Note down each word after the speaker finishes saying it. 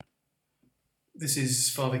This is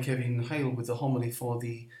Father Kevin Hale with the homily for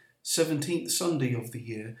the 17th Sunday of the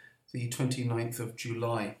year, the 29th of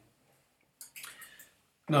July.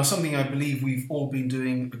 Now, something I believe we've all been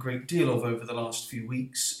doing a great deal of over the last few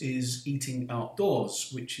weeks is eating outdoors,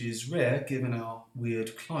 which is rare given our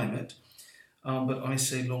weird climate, but I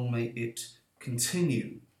say long may it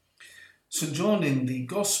continue. St. John in the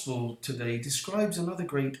Gospel today describes another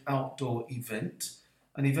great outdoor event,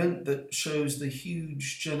 an event that shows the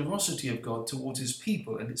huge generosity of God towards his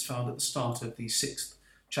people, and it's found at the start of the 6th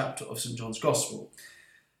chapter of St. John's Gospel.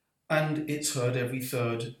 And it's heard every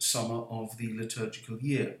third summer of the liturgical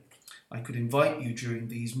year. I could invite you during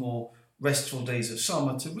these more restful days of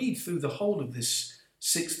summer to read through the whole of this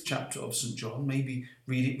 6th chapter of St. John, maybe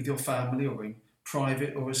read it with your family or in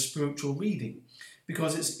private or a spiritual reading,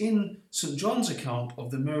 because it's in St. John's account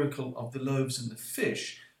of the miracle of the loaves and the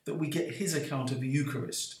fish that we get his account of the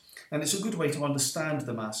Eucharist. And it's a good way to understand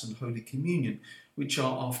the Mass and Holy Communion, which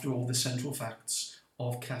are, after all, the central facts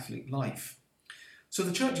of Catholic life. So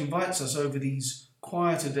the Church invites us over these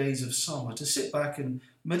quieter days of summer to sit back and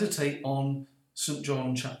meditate on St.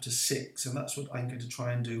 John chapter 6, and that's what I'm going to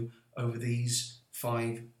try and do over these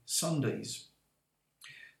 5 Sundays.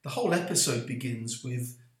 The whole episode begins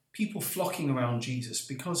with people flocking around Jesus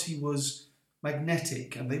because he was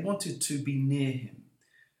magnetic and they wanted to be near him.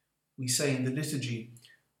 We say in the liturgy,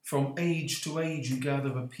 "From age to age you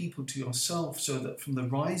gather a people to yourself, so that from the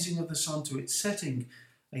rising of the sun to its setting,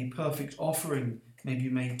 a perfect offering may be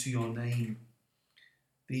made to your name."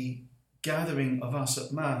 The gathering of us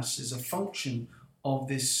at Mass is a function of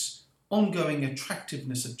this ongoing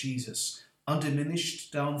attractiveness of Jesus,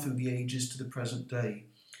 undiminished down through the ages to the present day.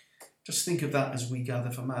 Just think of that as we gather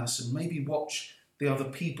for Mass, and maybe watch the other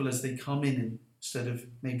people as they come in instead of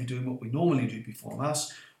maybe doing what we normally do before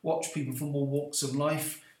Mass. Watch people from all walks of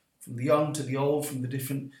life, from the young to the old, from the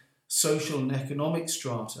different social and economic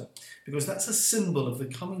strata, because that's a symbol of the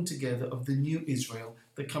coming together of the new Israel,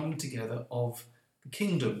 the coming together of the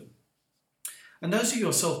kingdom. And as you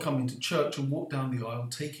yourself come into church and walk down the aisle,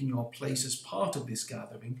 taking your place as part of this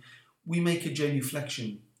gathering, we make a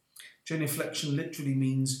genuflection. Genuflection literally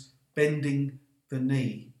means bending the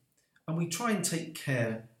knee. And we try and take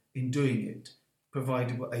care in doing it,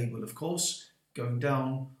 provided we're able, of course, going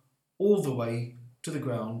down all the way to the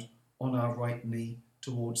ground on our right knee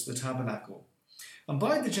towards the tabernacle. And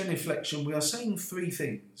by the genuflection, we are saying 3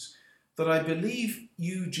 things: that I believe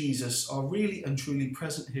you, Jesus, are really and truly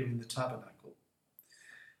present here in the tabernacle,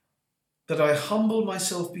 that I humble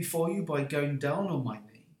myself before you by going down on my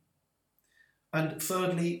knee, and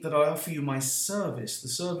thirdly, that I offer you my service, the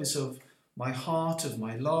service of my heart, of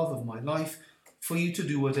my love, of my life, for you to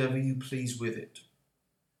do whatever you please with it.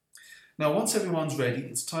 Now, once everyone's ready,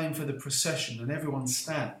 it's time for the procession, and everyone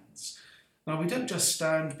stands. Now, we don't just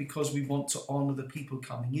stand because we want to honour the people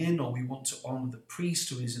coming in, or we want to honour the priest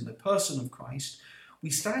who is in the person of Christ.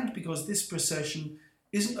 We stand because this procession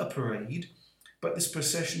isn't a parade, but this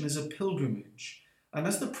procession is a pilgrimage. And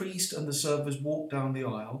as the priest and the servers walk down the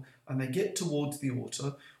aisle and they get towards the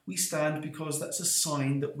altar, we stand because that's a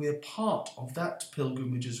sign that we're part of that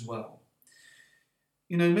pilgrimage as well.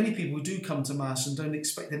 You know, many people do come to Mass and don't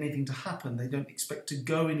expect anything to happen. They don't expect to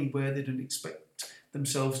go anywhere. They don't expect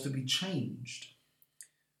themselves to be changed.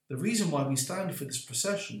 The reason why we stand for this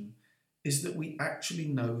procession is that we actually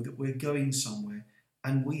know that we're going somewhere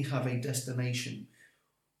and we have a destination.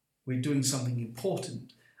 We're doing something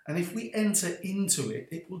important. And if we enter into it,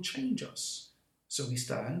 it will change us. So we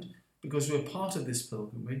stand because we're part of this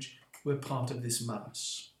pilgrimage. We're part of this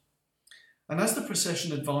Mass. And as the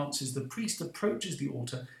procession advances, the priest approaches the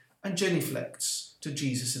altar and genuflects to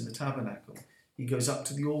Jesus in the tabernacle. He goes up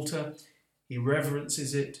to the altar, he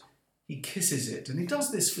reverences it, he kisses it. And he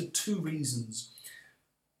does this for 2 reasons.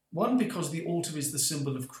 One, because the altar is the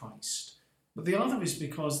symbol of Christ. But the other is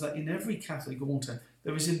because that in every Catholic altar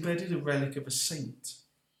there is embedded a relic of a saint.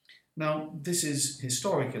 Now, this is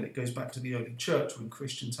historical. It goes back to the early church when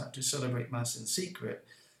Christians had to celebrate Mass in secret.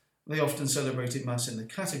 They often celebrated Mass in the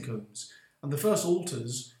catacombs. And the first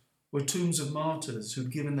altars were tombs of martyrs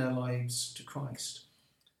who'd given their lives to Christ.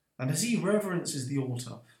 And as he reverences the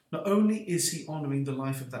altar, not only is he honouring the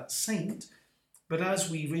life of that saint, but as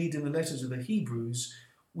we read in the letters of the Hebrews,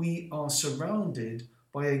 we are surrounded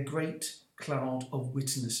by a great cloud of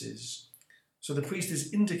witnesses. So the priest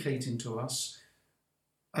is indicating to us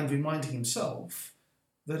and reminding himself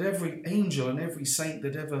that every angel and every saint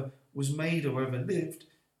that ever was made or ever lived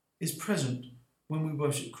is present when we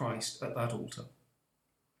worship Christ at that altar.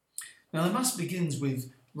 Now, the Mass begins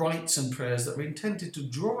with rites and prayers that are intended to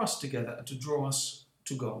draw us together and to draw us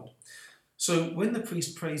to God. So when the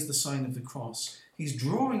priest prays the sign of the cross, he's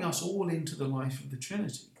drawing us all into the life of the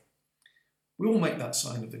Trinity. We all make that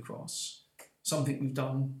sign of the cross, something we've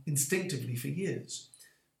done instinctively for years.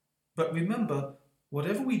 But remember,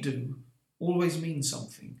 whatever we do always means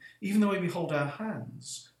something. Even the way we hold our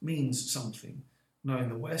hands means something. Now in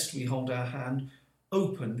the West, we hold our hand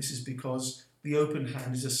open. This is because the open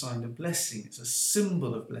hand is a sign of blessing. It's a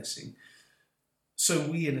symbol of blessing. So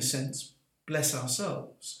we, in a sense, bless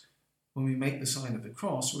ourselves. When we make the sign of the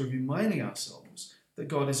cross, we're reminding ourselves that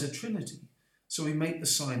God is a Trinity. So we make the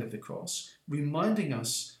sign of the cross, reminding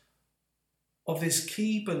us of this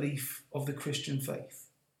key belief of the Christian faith.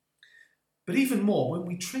 But even more, when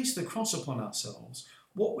we trace the cross upon ourselves,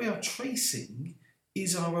 what we are tracing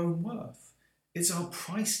is our own worth. It's our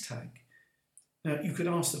price tag. Now, you could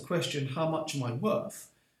ask the question, how much am I worth?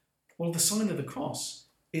 Well, the sign of the cross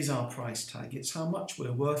is our price tag. It's how much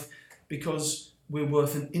we're worth, because we're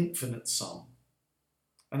worth an infinite sum.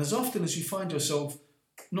 And as often as you find yourself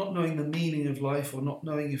not knowing the meaning of life or not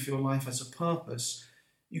knowing if your life has a purpose,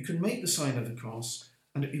 you can make the sign of the cross,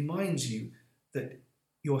 and it reminds you that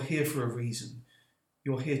you're here for a reason.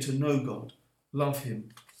 You're here to know God, love him,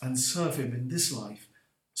 and serve him in this life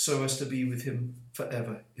so as to be with him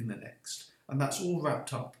forever in the next. And that's all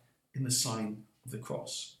wrapped up in the sign of the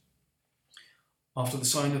cross. After the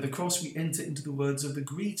sign of the cross, we enter into the words of the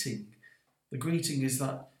greeting. The greeting is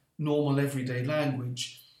that normal everyday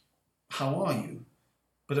language, how are you?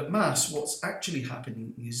 But at Mass, what's actually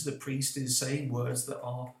happening is the priest is saying words that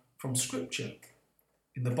are from Scripture.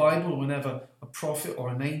 In the Bible, whenever a prophet or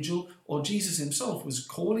an angel or Jesus himself was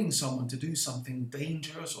calling someone to do something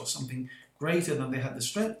dangerous or something greater than they had the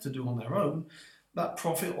strength to do on their own, that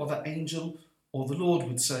prophet or that angel or the Lord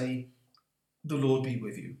would say, "The Lord be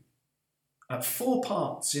with you." At 4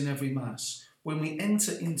 parts in every Mass, when we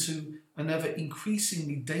enter into an ever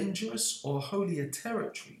increasingly dangerous or holier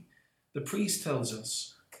territory, the priest tells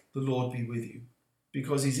us, "The Lord be with you,"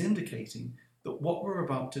 because he's indicating that what we're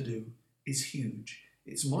about to do is huge,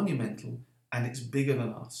 it's monumental, and it's bigger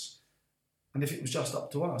than us. And if it was just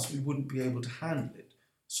up to us, we wouldn't be able to handle it,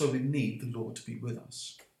 so we need the Lord to be with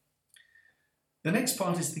us. The next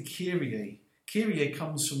part is the Kyrie. Kyrie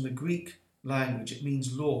comes from the Greek language, it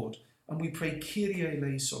means Lord, and we pray Kyrie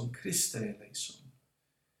eleison, Christe eleison.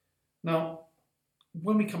 Now,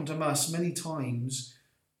 when we come to Mass, many times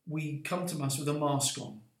we come to Mass with a mask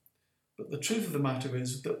on. But the truth of the matter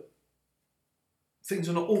is that things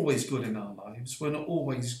are not always good in our lives. We're not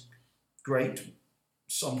always great.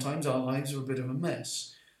 Sometimes our lives are a bit of a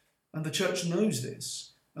mess. And the Church knows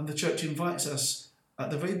this. And the Church invites us at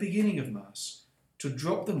the very beginning of Mass to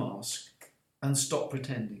drop the mask and stop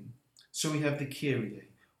pretending. So we have the Kyrie.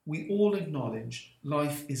 We all acknowledge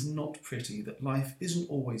life is not pretty, that life isn't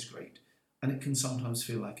always great, and it can sometimes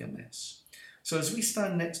feel like a mess. So as we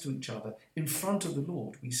stand next to each other in front of the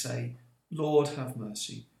Lord, we say, "Lord, have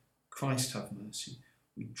mercy. Christ, have mercy."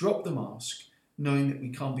 We drop the mask, knowing that we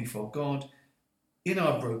come before God in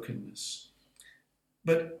our brokenness.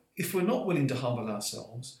 But if we're not willing to humble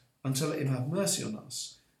ourselves and to let him have mercy on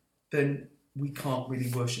us, then we can't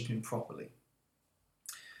really worship him properly.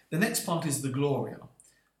 The next part is the Gloria.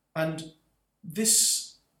 And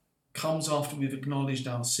this comes after we've acknowledged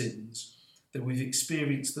our sins, that we've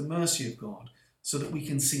experienced the mercy of God, so that we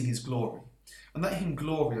can sing his glory. And that hymn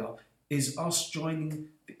Gloria is us joining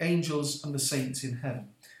the angels and the saints in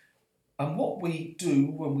heaven. And what we do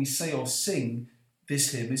when we say or sing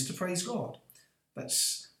this hymn is to praise God.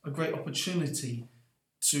 That's a great opportunity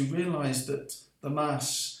to realise that the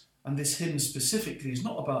Mass and this hymn specifically is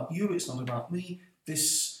not about you, it's not about me.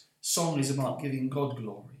 This song is about giving God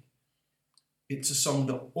glory. It's a song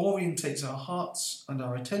that orientates our hearts and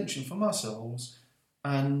our attention from ourselves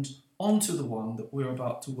and onto the one that we're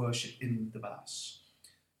about to worship in the Mass.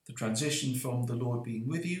 The transition from "the Lord being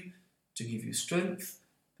with you" to "give you strength,"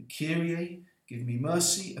 the Kyrie, "give me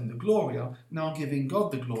mercy," and the Gloria, now giving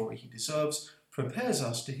God the glory he deserves, prepares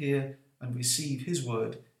us to hear and receive his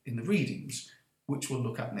word in the readings, which we'll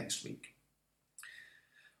look at next week.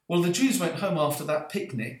 Well, the Jews went home after that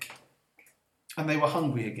picnic and they were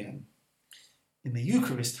hungry again. In the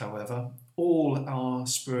Eucharist, however, all our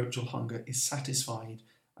spiritual hunger is satisfied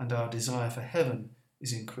and our desire for heaven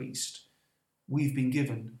is increased. We've been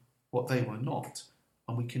given what they were not,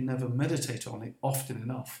 and we can never meditate on it often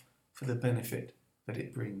enough for the benefit that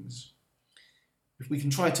it brings. If we can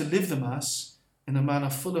try to live the Mass in a manner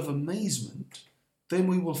full of amazement, then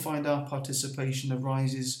we will find our participation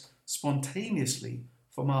arises spontaneously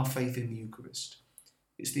from our faith in the Eucharist.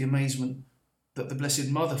 It's the amazement that the Blessed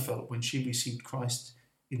Mother felt when she received Christ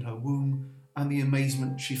in her womb, and the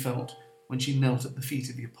amazement she felt when she knelt at the feet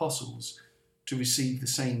of the apostles to receive the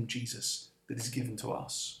same Jesus that is given to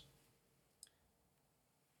us.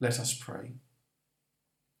 Let us pray.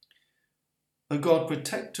 O God,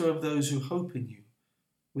 protector of those who hope in you,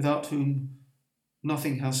 without whom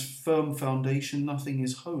nothing has firm foundation, nothing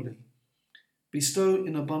is holy, bestow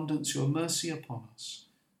in abundance your mercy upon us,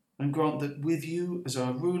 and grant that with you as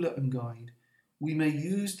our ruler and guide, we may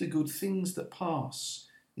use the good things that pass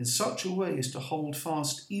in such a way as to hold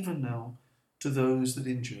fast even now to those that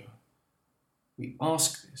endure. We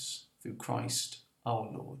ask this through Christ our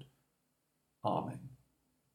Lord. Amen.